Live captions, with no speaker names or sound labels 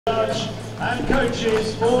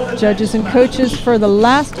Judges and coaches for the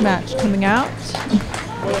last match coming out.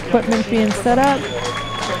 Equipment being set up.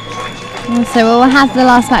 So we'll have the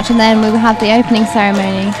last match and then we will have the opening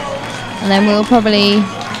ceremony. And then we'll probably,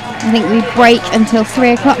 I think we break until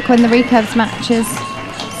 3 o'clock when the recurves matches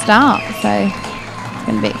start. So it's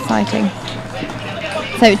going to be exciting.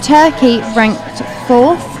 So Turkey ranked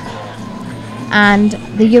 4th and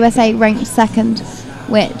the USA ranked 2nd,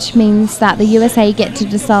 which means that the USA get to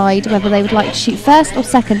decide whether they would like to shoot 1st or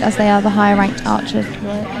 2nd as they are the higher ranked archers.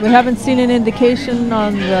 We haven't seen an indication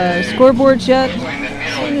on the scoreboards yet.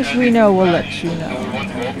 As soon as we know, we'll let you know.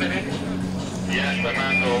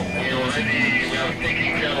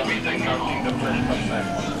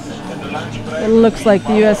 It looks like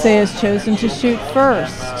the USA has chosen to shoot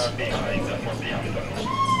 1st.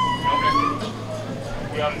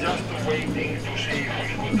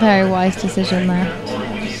 Very wise decision there.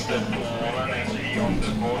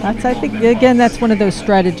 That's, I think, again, that's one of those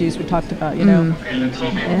strategies we talked about, you know.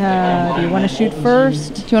 Do you want to shoot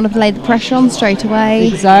 1st? Do you want to lay the pressure on straight away?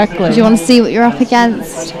 Exactly. Do you want to see what you're up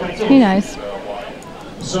against? Who knows?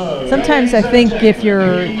 Sometimes I think if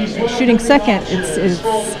you're shooting 2nd,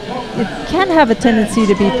 it can have a tendency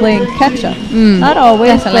to be playing catch-up. Not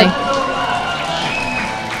always, definitely.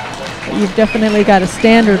 But you've definitely got a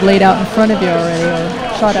standard laid out in front of you already, or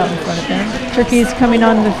shot out in front of them. Turkey's coming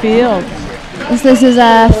on the field. This is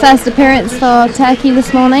a first appearance for Turkey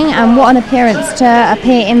this morning, and what an appearance to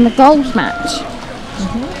appear in the gold match.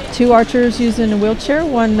 2 archers using a wheelchair,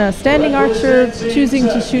 1 standing archer choosing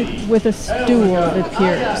to shoot with a stool, it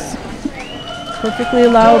appears. Perfectly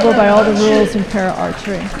allowable by all the rules in para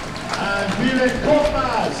archery.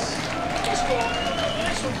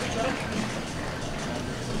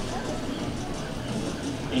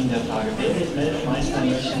 In der Frage, wer wird Weltmeister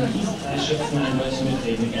möchten, dies 3 Schützen ein Deutsche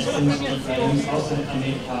mitreden. Es sind die 3 Jungs aus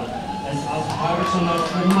Südamerika. Es ist auf Frage schon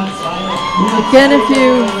Nummer 2. Again,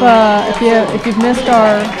 if you've missed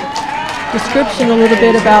our description a little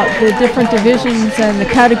bit about the different divisions and the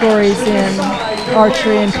categories in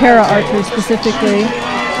archery and para archery specifically,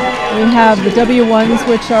 we have the W1s,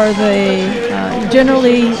 which are the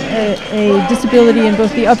generally a disability in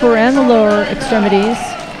both the upper and the lower extremities.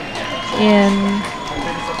 In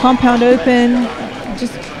compound open,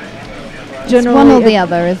 just generally... It's one or the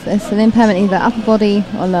other. It's an impairment either upper body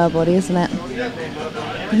or lower body, isn't it?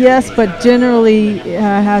 Yes, but generally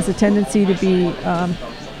has a tendency to be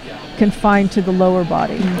confined to the lower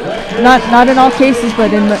body. Not in all cases,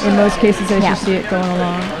 but in most cases as you see it going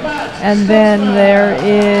along. And then there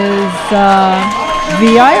is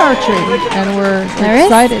VI archery, and we're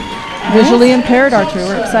excited. Visually impaired archery.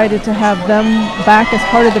 We're excited to have them back as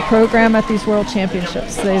part of the program at these World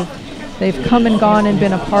Championships. They've come and gone and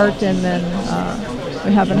been a part, and then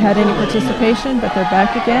we haven't had any participation, but they're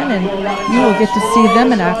back again, and you will get to see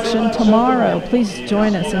them in action tomorrow. Please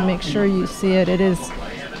join us and make sure you see it. It is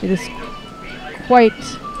quite...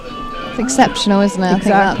 It's exceptional, isn't it?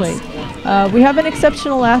 Exactly. We have an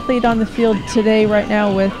exceptional athlete on the field today right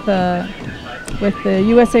now with the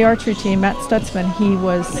USA archery team, Matt Stutzman. He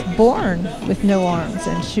was born with no arms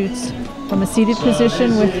and shoots from a seated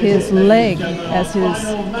position with his leg as his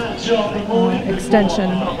extension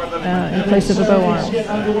in place of a bow arm.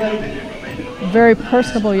 Very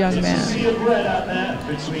personable young man.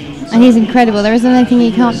 And he's incredible. There isn't anything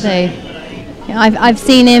he can't do. You know, I've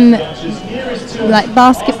seen him like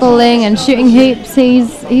basketballing and shooting hoops.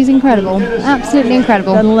 He's incredible, absolutely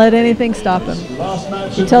incredible. Doesn't let anything stop him.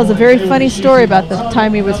 He tells a very funny story about the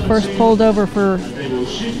time he was first pulled over for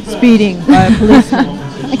speeding by a policeman.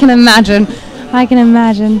 I can imagine.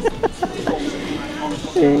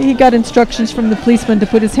 He got instructions from the policeman to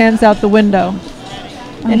put his hands out the window,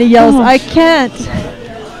 and he yells, "I can't!"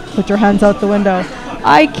 Put your hands out the window.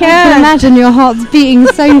 I can't. I can imagine your heart's beating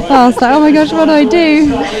so fast. Like, oh my gosh, what do I do?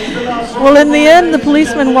 Well, in the end, the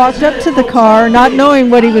policeman walked up to the car, not knowing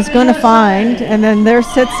what he was going to find, and then there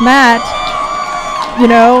sits Matt, you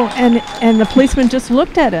know, and the policeman just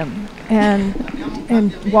looked at him and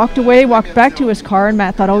walked away, walked back to his car, and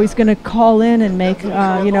Matt thought, oh, he's going to call in and make,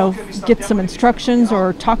 get some instructions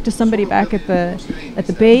or talk to somebody back at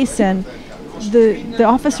the base, and the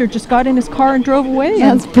officer just got in his car and drove away.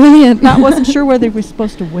 That's brilliant. Matt wasn't sure whether he was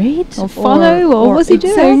supposed to wait or follow or what was he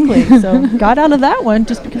doing. Exactly. So got out of that one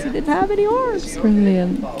just because he didn't have any arms.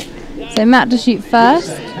 Brilliant. So Matt to shoot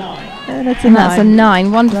first. That's a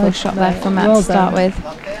 9. Wonderful shot there from Matt to start with.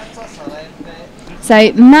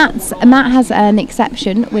 So Matt has an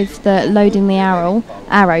exception with the loading the arrow.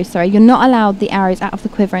 You're not allowed the arrows out of the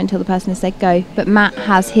quiver until the person has said go, but Matt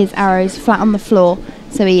has his arrows flat on the floor,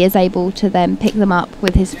 so he is able to then pick them up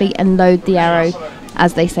with his feet and load the arrow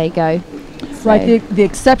as they say go. Right. The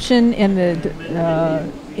exception in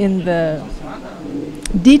the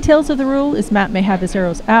details of the rule is Matt may have his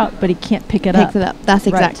arrows out, but he can't pick it up. That's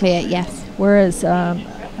exactly it. Yes. Whereas a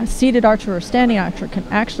seated archer or standing archer can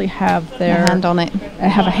actually have their hand on it,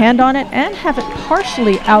 have a hand on it, and have it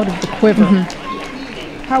partially out of the quiver.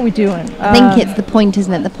 How are we doing? I think it's the point,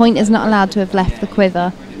 isn't it? The point is not allowed to have left the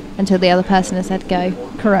quiver until the other person has said go.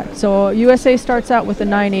 Correct. So USA starts out with a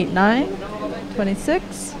 9-8-9,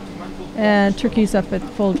 26, and Turkey's up at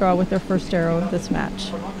full draw with their first arrow of this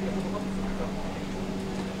match.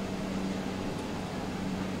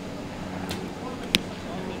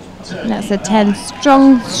 That's a 10.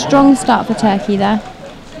 Strong start for Turkey there.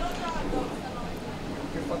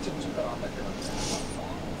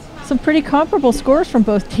 Some pretty comparable scores from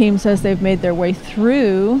both teams as they've made their way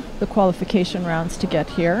through the qualification rounds to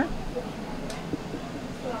get here.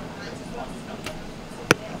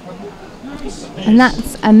 And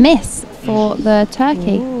that's a miss for the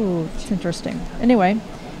Turkey. Ooh, that's interesting. Anyway,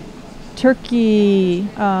 Turkey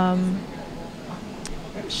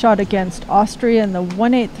shot against Austria in the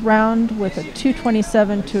 1/8 round with a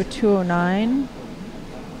 227 to a 209.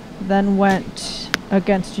 Then went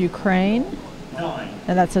against Ukraine,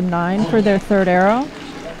 and that's a 9 for their third arrow.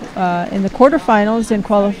 In the quarterfinals, in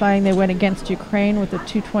qualifying, they went against Ukraine with a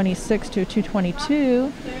 226 to a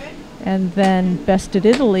 222, and then bested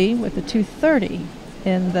Italy with a 230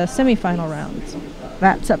 in the semifinal rounds.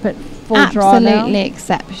 That's up at full draw now. Absolutely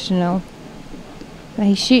exceptional. So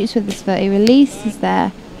he shoots with his foot, he releases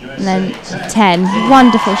there, and then 10.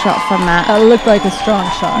 Wonderful shot from Matt. It looked like a strong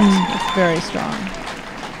shot. It's very strong.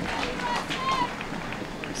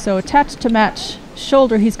 So attached to Matt's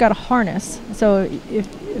shoulder, he's got a harness. So if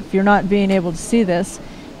you're not being able to see this,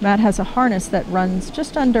 Matt has a harness that runs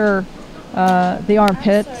just under the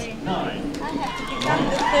armpit.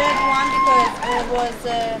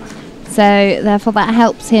 So therefore that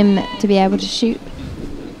helps him to be able to shoot.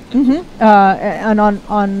 And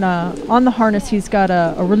on the harness he's got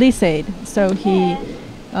a release aid. So he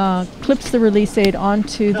clips the release aid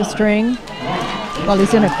onto the string while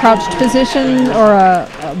he's in a crouched position or a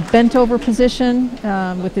bent over position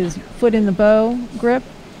with his foot in the bow grip,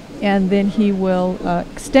 and then he will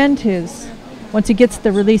extend his. Once he gets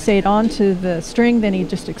the release aid onto the string, then he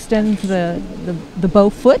just extends the bow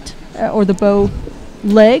foot or the bow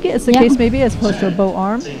leg, as the case may be, as opposed to a bow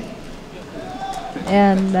arm,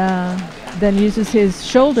 and then uses his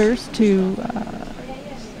shoulders to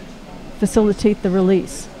facilitate the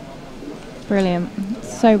release. Brilliant.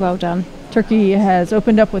 So well done. Turkey has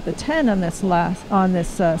opened up with a 10 on this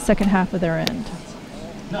second half of their end.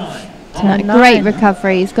 A great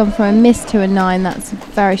recovery. He's gone from a miss to a 9. That's a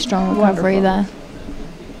very strong recovery there.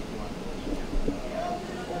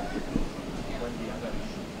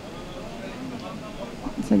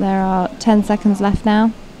 So there are 10 seconds left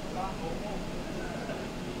now.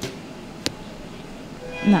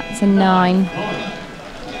 And that's a 9.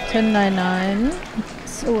 10-9-9.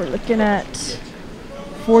 So we're looking at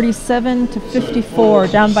 47 to 54,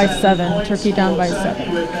 down by 7. Turkey down by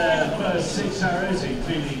 7. With their first 6 arrows,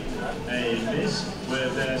 including a miss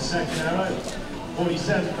with their second arrow.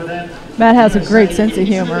 47 for them. Matt has a great sense of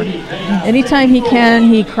humor. Anytime he can,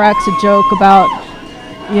 he cracks a joke about,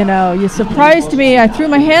 you surprised me, I threw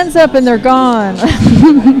my hands up and they're gone.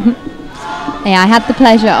 Yeah, I had the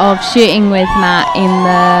pleasure of shooting with Matt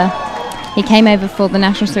he came over for the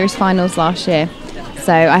National Series finals last year.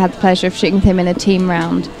 So I had the pleasure of shooting with him in a team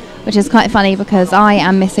round, which is quite funny because I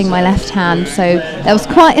am missing my left hand. So there was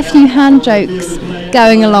quite a few hand jokes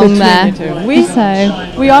going along there.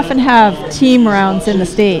 We often have team rounds in the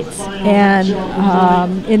States, and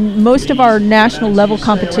in most of our national level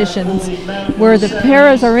competitions where the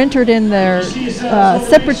paras are entered in their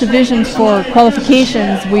separate divisions for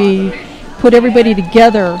qualifications, we put everybody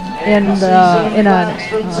together in a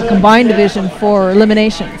combined division for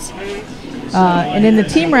eliminations. And in the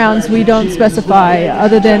team rounds, we don't specify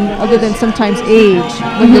other than sometimes age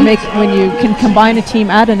when you can combine a team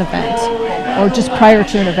at an event or just prior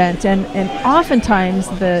to an event. And oftentimes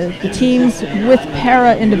the teams with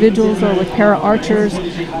para individuals or with para archers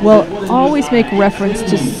will always make reference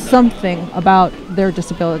to something about their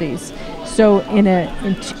disabilities. So in a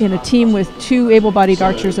team with 2 able-bodied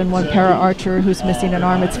archers and 1 para archer who's missing an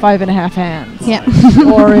arm, it's 5.5 hands. Yeah.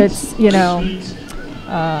 Or it's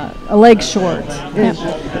a leg short. Yeah.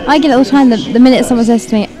 I get it all the time. The minute someone says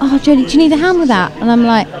to me, "Oh, Jodie, do you need a hand with that?" And I'm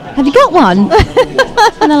like, "Have you got one?"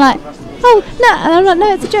 And they're like, "Oh, no." And I'm like,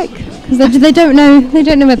 "No, it's a joke." Because they don't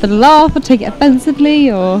know whether to laugh or take it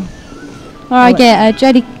offensively or. Or I get,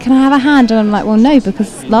 Jodie, can I have a hand? And I'm like, well, no,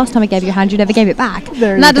 because last time I gave you a hand, you never gave it back.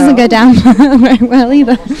 And that doesn't go down very well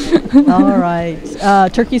either. All right.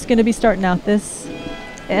 Turkey's going to be starting out this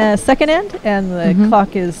second end, and the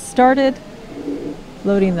clock is started.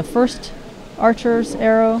 Loading the first archer's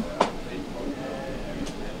arrow.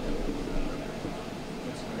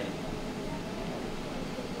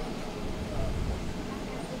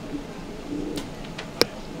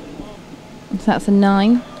 So that's a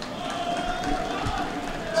 9.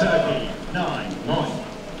 Turkey, 9-9.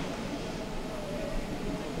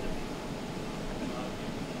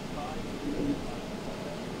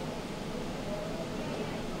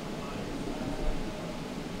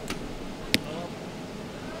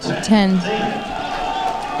 Ten.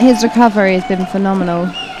 His recovery has been phenomenal.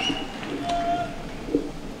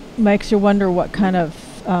 Makes you wonder what kind of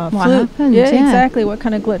what happened? Yeah, exactly. What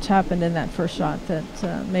kind of glitch happened in that first shot that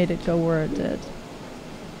made it go where it did.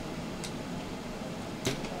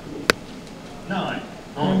 9.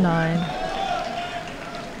 9.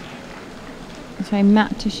 So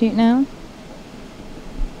Matt to shoot now.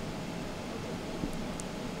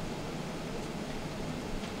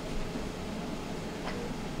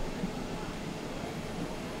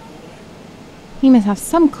 He must have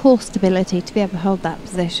some core stability to be able to hold that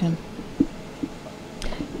position.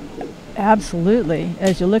 Absolutely.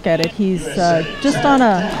 As you look at it, he's just on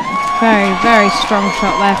a very, very strong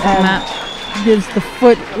shot there from Matt. Gives the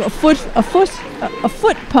a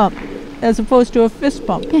foot pump as opposed to a fist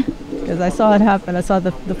pump. Yeah. Because I saw it happen. I saw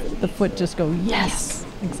the foot just go, yes,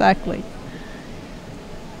 exactly.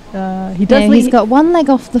 He does. He's got one leg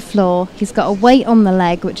off the floor. He's got a weight on the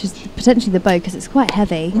leg, which is potentially the bow because it's quite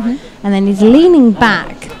heavy. And then he's leaning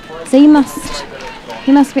back. So he must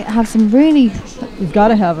have some really. You've got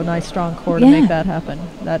to have a nice strong core to make that happen.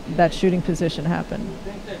 That shooting position happen.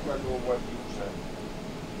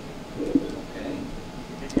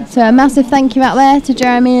 So a massive thank you out there to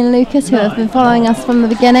Jeremy and Lucas who have been following us from the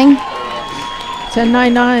beginning.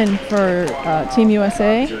 10-9-9 for Team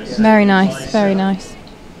USA. Very nice, very nice.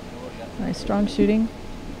 Nice strong shooting.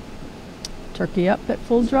 Turkey up at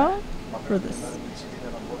full draw for this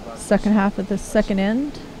second half of the second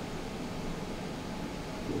end.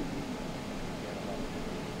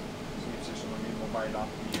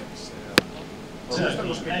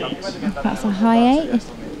 That's a high 8.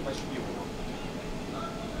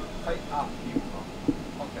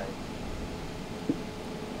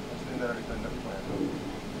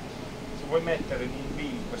 Vuoi mettere in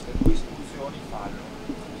invio queste due istruzioni, fallo.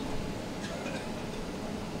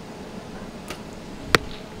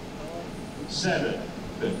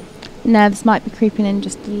 Nerves might be creeping in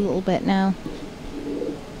just a little bit now.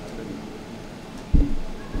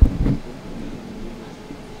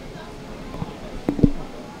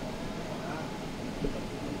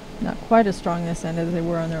 Not quite as strong this end as they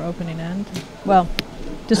were on their opening end. Well,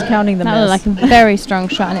 discounting the miss. That looked like a very strong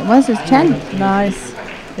shot, and it was his 10. Nice.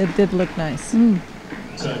 It did look nice.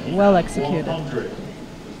 Well executed.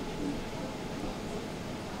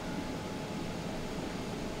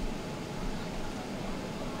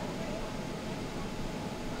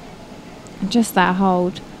 Just that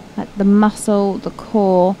hold, like the muscle, the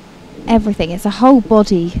core, everything. It's a whole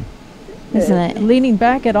body, isn't it? Leaning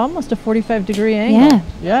back at almost a 45-degree angle.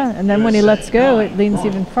 Yeah, and then when he lets go, it leans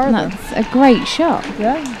even farther. That's a great shot.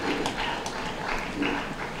 Yeah.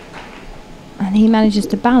 And he manages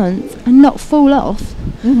to balance and not fall off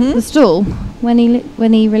the stall when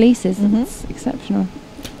he releases. It's exceptional.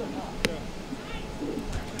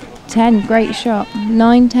 10, great shot.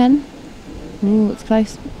 9-10. Ooh, it's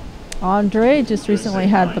close. Andre just recently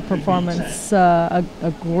had the performance, a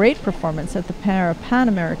great performance at the Pan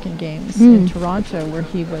American Games in Toronto, where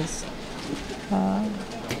he was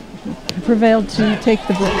prevailed to take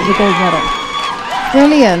the gold medal.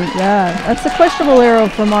 Brilliant. Yeah, that's a questionable arrow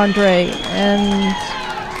from Andre. And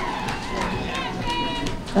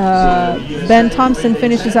Ben Thompson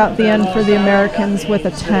finishes out the end for the Americans with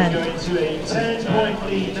a 10.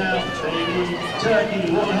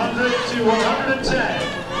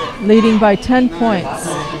 Leading by 10 points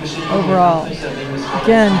overall.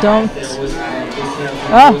 Again,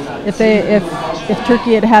 if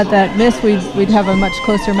Turkey had that miss, we'd have a much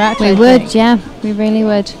closer match. We would, yeah, we really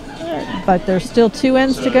would. But there's still 2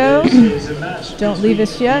 ends to go. Don't leave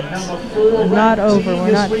us yet. We're not over.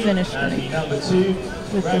 We're not finished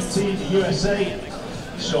with this.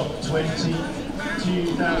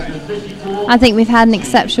 I think we've had an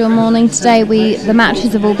exceptional morning today. The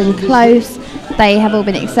matches have all been close. They have all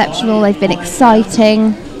been exceptional. They've been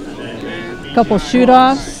exciting. Couple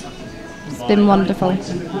shoot-offs. It's been wonderful.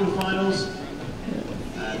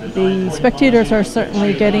 the spectators are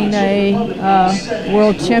certainly getting a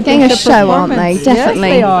world championship Getting a show, aren't they? performance. Definitely.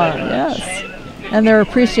 Yes, they are. Yes, and they're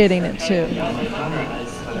appreciating it too.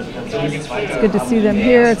 It's good to see them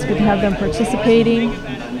here. It's good to have them participating.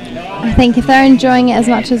 I think if they're enjoying it as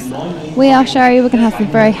much as we are, Sherry, we're going to have some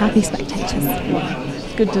very happy spectators.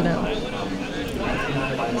 It's good to know.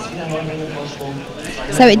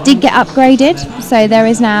 So it did get upgraded, so there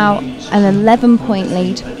is now an 11-point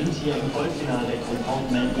lead.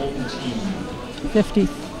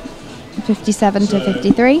 57 to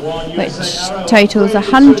 53, which totals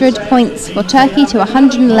 100 points for Turkey to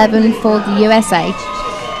 111 for the USA.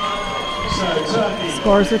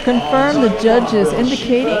 Scores are confirmed. The judge is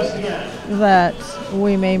indicating that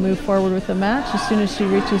we may move forward with the match. As soon as she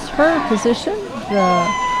reaches her position, the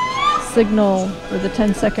signal for the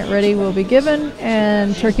 10-second ready will be given,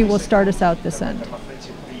 and Turkey will start us out this end.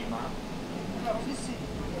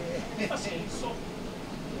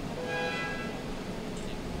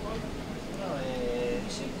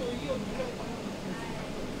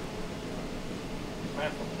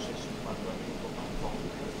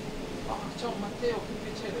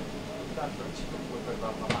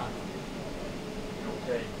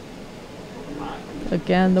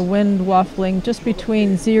 Again, the wind waffling just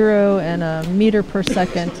between 0 and a meter per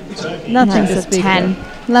second. Nothing to speak 10.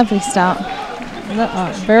 of. Lovely start.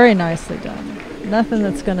 Very nicely done. Nothing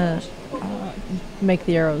that's going to make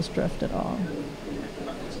the arrows drift at all.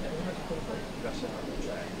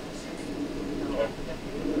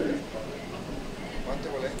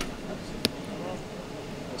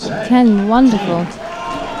 Ten, wonderful.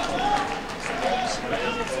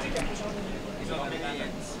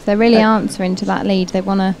 They're really answering to that lead. They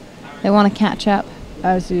want to catch up.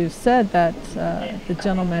 As you've said, that the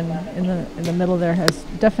gentleman in the middle there has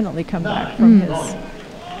definitely come back from his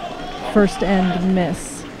first end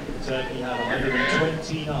miss.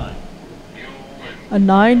 A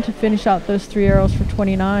 9 to finish out those 3 arrows for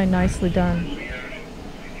 29. Nicely done.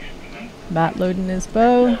 Matt loading his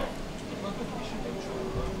bow.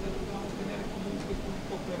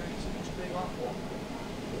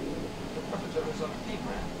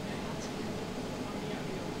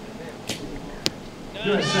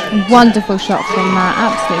 Wonderful shot from Matt,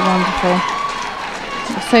 absolutely wonderful.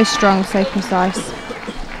 So strong, so precise.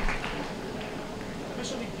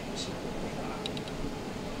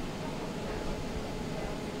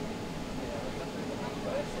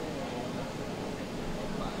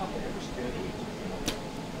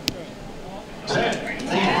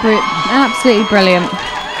 Absolutely brilliant.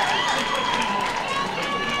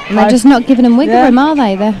 And they're just not giving them wiggle room, are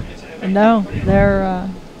they? No, they're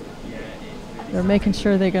making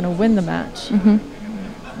sure they're going to win the match,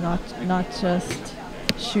 not just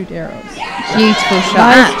shoot arrows. Beautiful shot,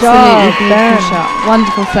 nice absolutely job, beautiful Ben. shot.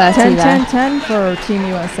 Wonderful 30 there. 10-10-10 for Team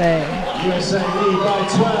USA. USA lead by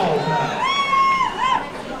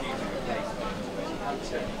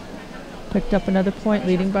 12. Picked up another point,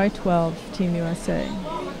 leading by 12, Team USA.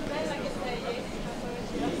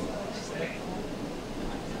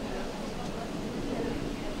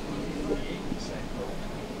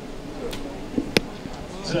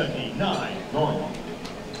 Turkey 9, normal.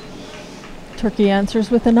 Turkey answers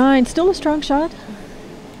with a 9. Still a strong shot.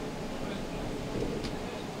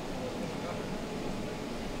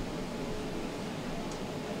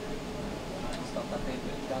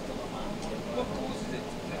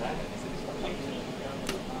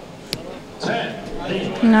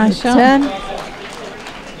 Nice shot. 10.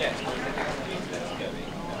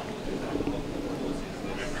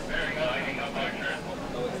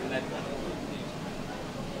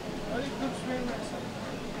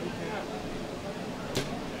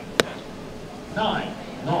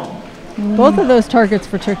 Both of those targets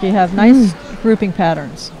for Turkey have nice grouping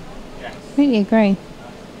patterns. Really agree.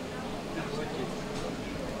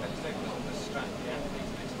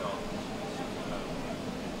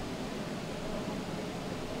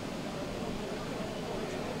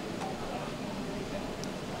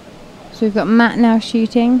 So we've got Matt now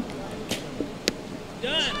shooting.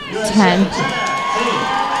 10.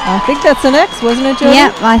 I think that's an X, wasn't it, Jody?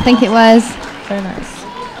 Yep, I think it was. Very nice.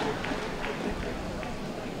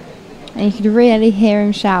 And you could really hear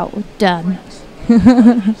him shout, "Done."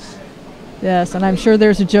 Yes, and I'm sure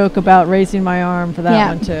there's a joke about raising my arm for that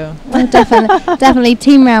one too. Well, definitely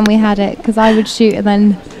team round we had it, because I would shoot and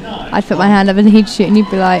then I'd put my hand up and he'd shoot and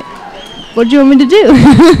you'd be like, "What do you want me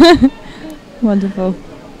to do?" Wonderful.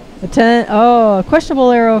 A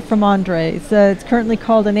questionable arrow from Andre. It's currently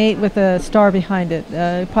called an 8 with a star behind it.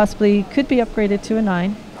 Possibly could be upgraded to a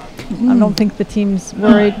 9. I don't think the team's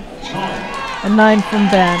worried. A 9 from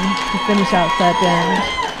Ben to finish out that end.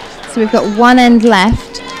 So we've got one end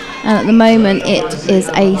left And at the moment it is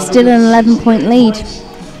still an 11-point lead.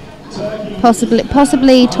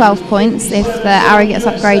 Possibly 12 points if the arrow gets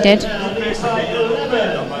upgraded.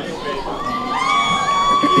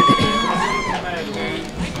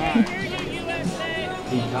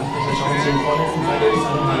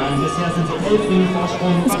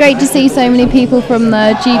 It's great to see so many people from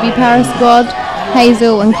the GB Para squad.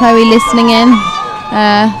 Hazel and Chloe listening in.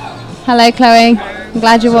 Hello Chloe, I'm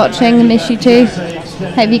glad you're watching. I miss you too.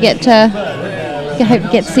 Hope you get to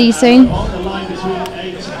see you soon.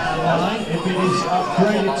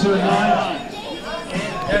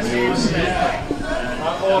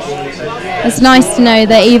 It's nice to know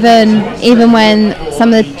that even when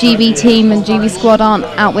some of the GB team and GB squad aren't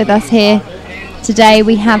out with us here today,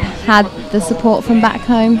 we have had the support from back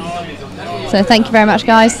home. So thank you very much,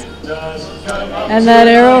 guys. And that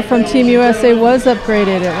arrow from Team USA was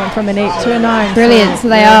upgraded. It went from an 8 to a 9. Brilliant. So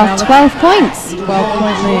they are 12 points.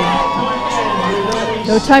 12-point lead.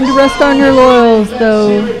 No time to rest on your laurels,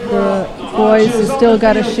 though. The boys have still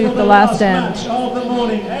got to shoot the last end. Of the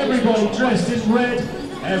morning, everybody dressed in red.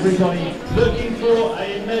 Everybody looking for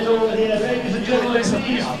a medal here. Ladies and gentlemen,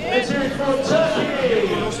 please, let's hear it for Turkey.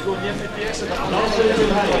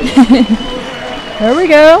 There we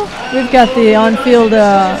go. We've got the on-field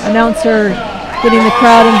announcer getting the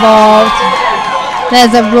crowd involved.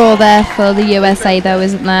 There's a roar there for the USA though,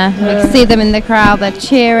 isn't there? We can see them in the crowd, they're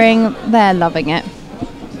cheering, they're loving it.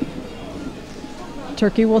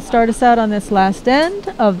 Turkey will start us out on this last end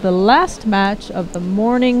of the last match of the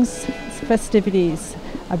morning's festivities.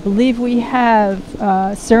 I believe we have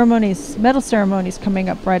medal ceremonies coming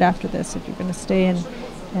up right after this. If you're going to stay in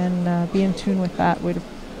and be in tune with that, we'd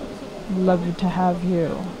love to have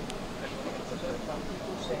you.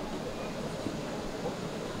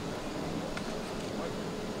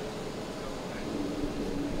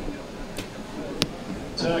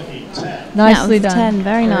 Turkey 10. Nicely that was done. 10,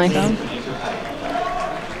 very nice.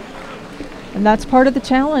 And that's part of the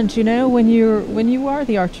challenge, you know, when you are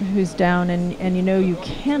the archer who's down and you know you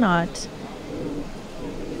cannot,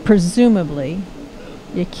 presumably,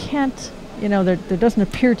 you can't, you know, there doesn't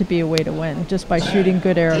appear to be a way to win just by shooting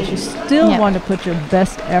good arrows. You still want to put your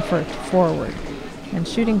best effort forward. And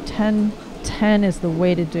shooting 10-10 is the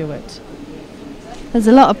way to do it. There's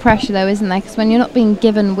a lot of pressure though, isn't there? Because when you're not being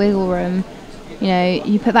given wiggle room, you know,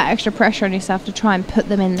 you put that extra pressure on yourself to try and put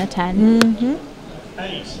them in the 10. Mm-hmm.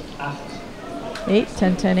 8,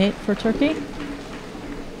 10, 10, 8 for Turkey.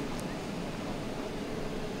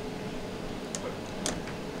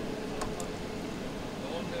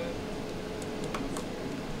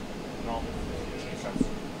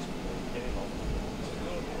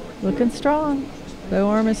 Looking strong. Bow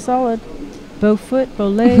arm is solid. Bow foot, bow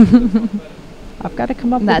leg. I've got to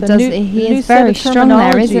come up with a new set of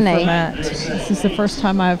terminology for Matt. This is the first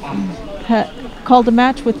time I've called a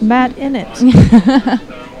match with Matt in it.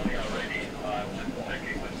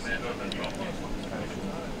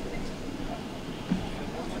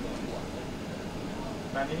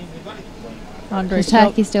 Andre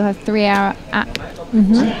Turkey still have 3 arrows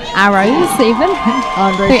even.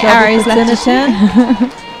 Andre 3 arrows left in a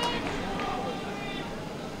 10.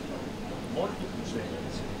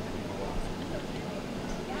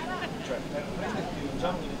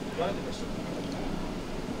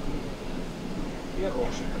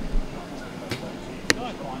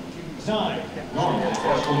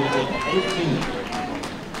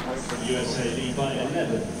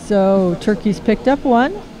 So Turkey's picked up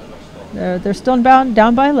 1. They're still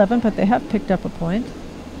down by 11, but they have picked up a point.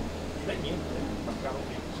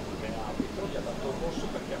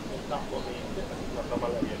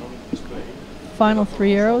 Final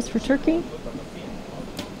 3 arrows for Turkey.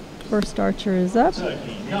 First archer is up. Shoots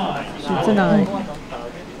a 9.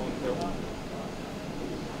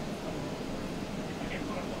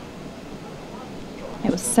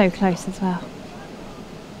 It was so close as well.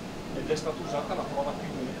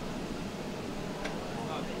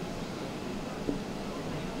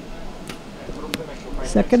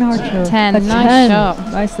 Second archer. 10. Nice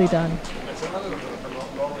shot. Nicely done.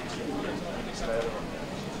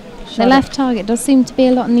 The left target does seem to be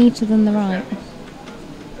a lot neater than the right.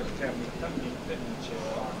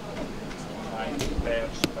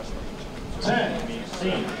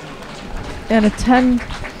 And a 10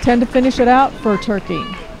 to finish it out for Turkey.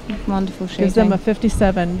 Wonderful shooting. Gives them a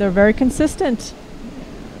 57. They're very consistent.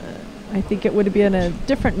 I think it would have been a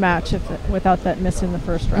different match without that miss in the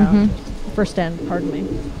first round. First end, pardon me.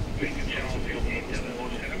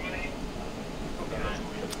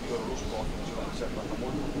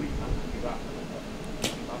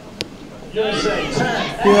 USA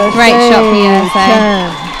 10. Great shot for USA.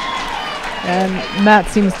 10. And Matt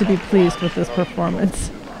seems to be pleased with this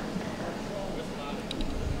performance.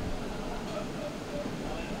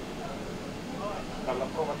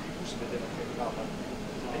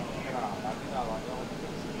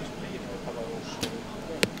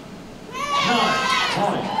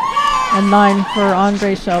 And 9 for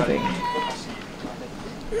Andre Shelby.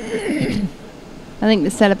 I think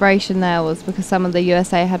the celebration there was because some of the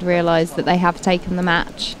USA had realised that they have taken the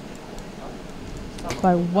match.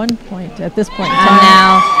 By 1 point at this point in And time.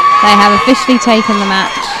 now they have officially taken the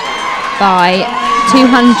match by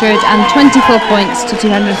 224 points to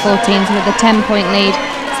 214, so with a 10-point lead.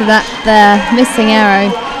 So that the missing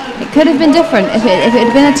arrow, it could have been different. If it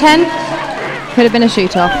had been a 10, could have been a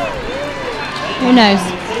shoot-off. Who knows?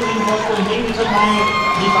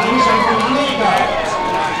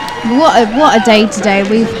 What a day today.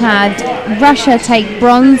 We've had Russia take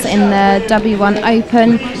bronze in the W1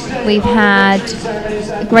 Open. We've had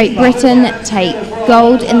Great Britain take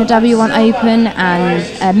gold in the W1 Open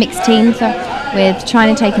and mixed teams, with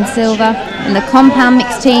China taking silver. In the compound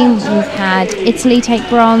mixed team, we've had Italy take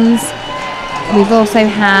bronze. We've also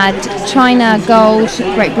had China gold,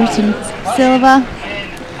 Great Britain silver.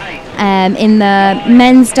 In the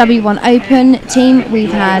men's W1 Open team,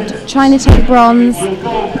 we've had China take bronze,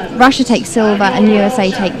 Russia take silver, and USA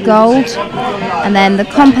take gold. And then the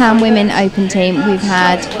compound women Open team, we've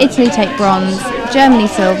had Italy take bronze, Germany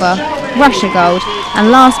silver, Russia gold, and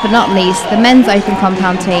last but not least, the men's Open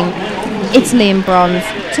compound team, Italy in bronze,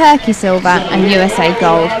 Turkey silver, and USA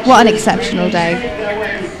gold. What an exceptional day.